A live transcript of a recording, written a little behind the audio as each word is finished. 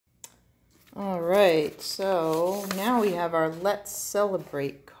All right, so now we have our Let's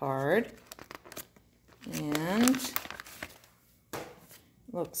Celebrate card. And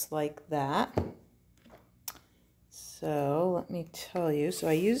looks like that. So let me tell you, so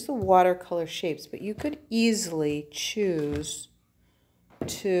I used the watercolor shapes, but you could easily choose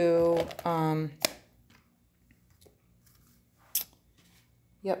to,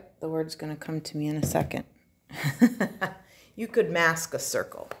 yep, the word's going to come to me in a second. You could mask a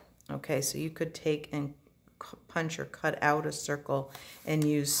circle. Okay, so you could take and punch or cut out a circle and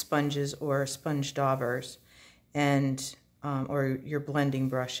use sponges or sponge daubers and or your blending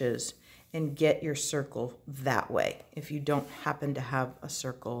brushes and get your circle that way if you don't happen to have a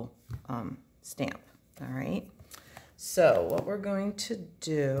circle stamp. All right, so what we're going to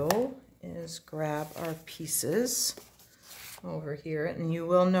do is grab our pieces over here, and you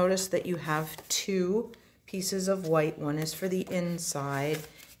will notice that you have two pieces of white. One is for the inside.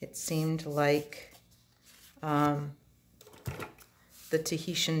 It seemed like the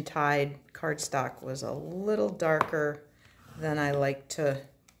Tahitian Tide cardstock was a little darker than I like to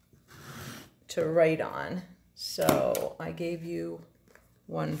write on. So I gave you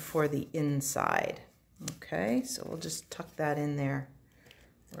one for the inside. Okay, so we'll just tuck that in there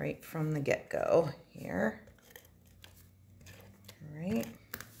right from the get-go here. All right.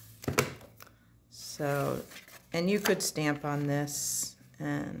 So, and you could stamp on this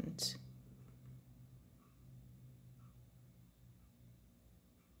and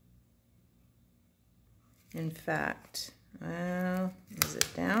in fact, is it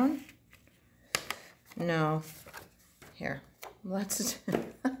down? No. Here, let's,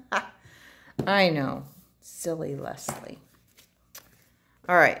 I know, silly Leslie.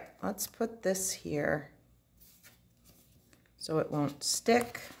 All right, let's put this here so it won't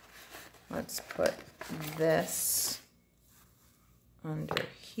stick. Let's put this under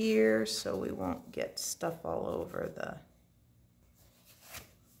here so we won't get stuff all over the,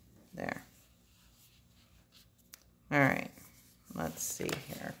 there. All right, let's see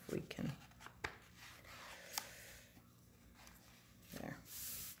here if we can, there.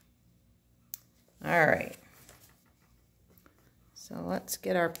 All right, so let's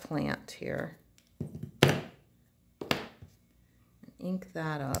get our plant here. Ink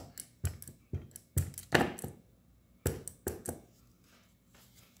that up.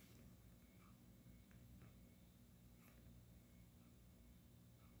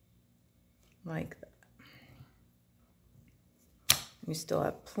 Like that. We still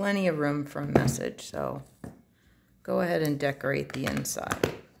have plenty of room for a message, so go ahead and decorate the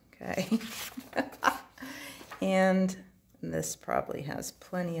inside, okay? And this probably has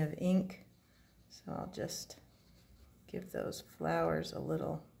plenty of ink, so I'll just give those flowers a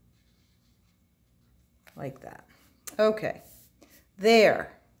little like that. Okay,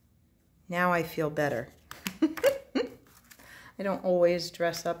 there. Now I feel better. I don't always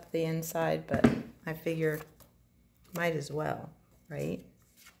dress up the inside, but I figure might as well, right?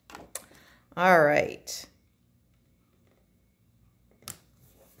 All right.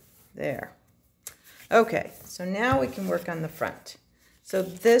 There. Okay, so now we can work on the front. So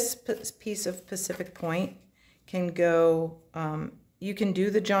this piece of Pacific Point can go, you can do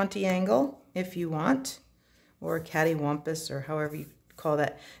the jaunty angle if you want, or cattywampus, or however you call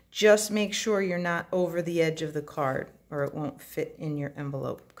that. Just make sure you're not over the edge of the card, or it won't fit in your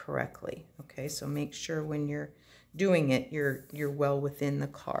envelope correctly. Okay, so make sure when you're doing it, you're well within the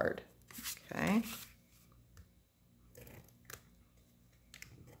card. Okay.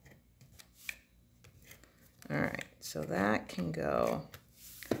 All right, so that can go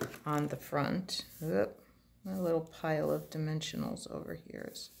on the front. Oop, my little pile of dimensionals over here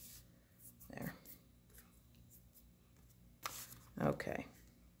is there. Okay.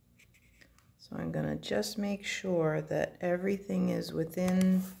 So I'm going to just make sure that everything is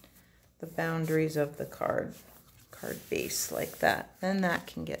within the boundaries of the card base like that. Then that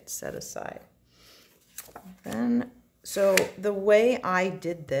can get set aside. Then, so the way I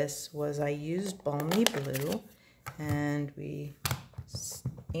did this was I used Balmy blue and we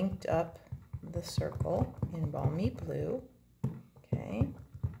inked up the circle in Balmy blue. Okay.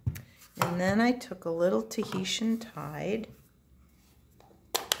 And then I took a little Tahitian Tide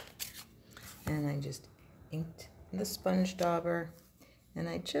and I just inked the sponge dauber, and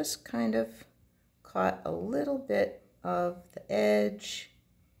I just kind of caught a little bit of the edge.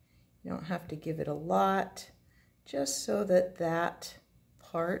 You don't have to give it a lot, just so that that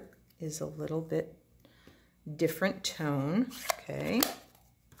part is a little bit different tone, okay?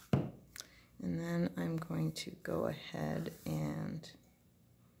 And then I'm going to go ahead and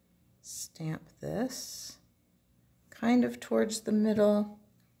stamp this kind of towards the middle.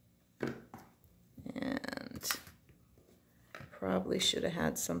 probably should have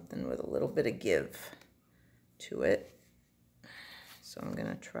had something with a little bit of give to it. So I'm going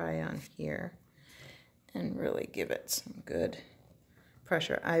to try on here and really give it some good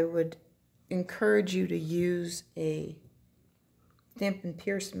pressure. I would encourage you to use a Stampin'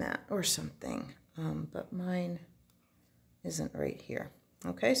 Pierce mat or something, but mine isn't right here.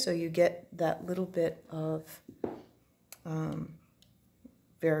 Okay, so you get that little bit of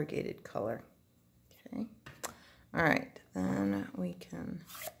variegated color. Okay, all right, then we can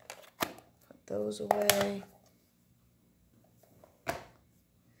put those away.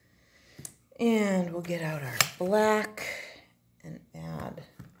 And we'll get out our black and add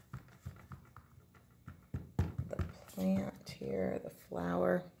the plant here, the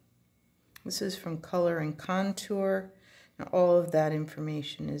flower. This is from Color and Contour. Now, all of that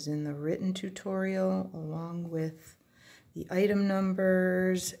information is in the written tutorial, along with the item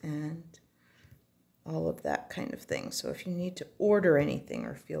numbers and all of that kind of thing. So if you need to order anything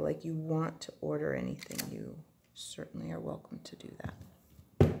or feel like you want to order anything, you certainly are welcome to do that.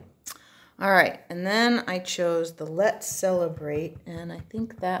 All right, and then I chose the Let's Celebrate, and I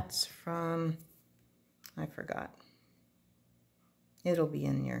think that's from, I forgot. It'll be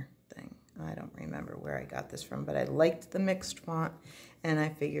in your thing. I don't remember where I got this from, but I liked the mixed font, and I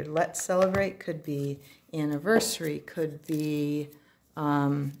figured Let's Celebrate could be anniversary, could be,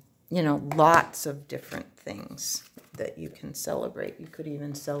 you know, lots of different things that you can celebrate. You could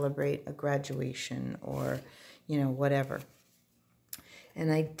even celebrate a graduation or, you know, whatever. And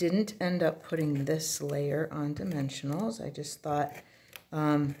I didn't end up putting this layer on dimensionals. I just thought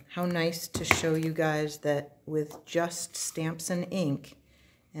how nice to show you guys that with just stamps and ink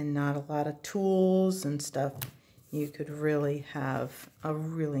and not a lot of tools and stuff, you could really have a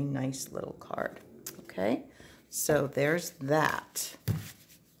really nice little card. Okay, so there's that.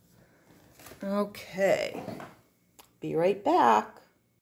 Okay, be right back.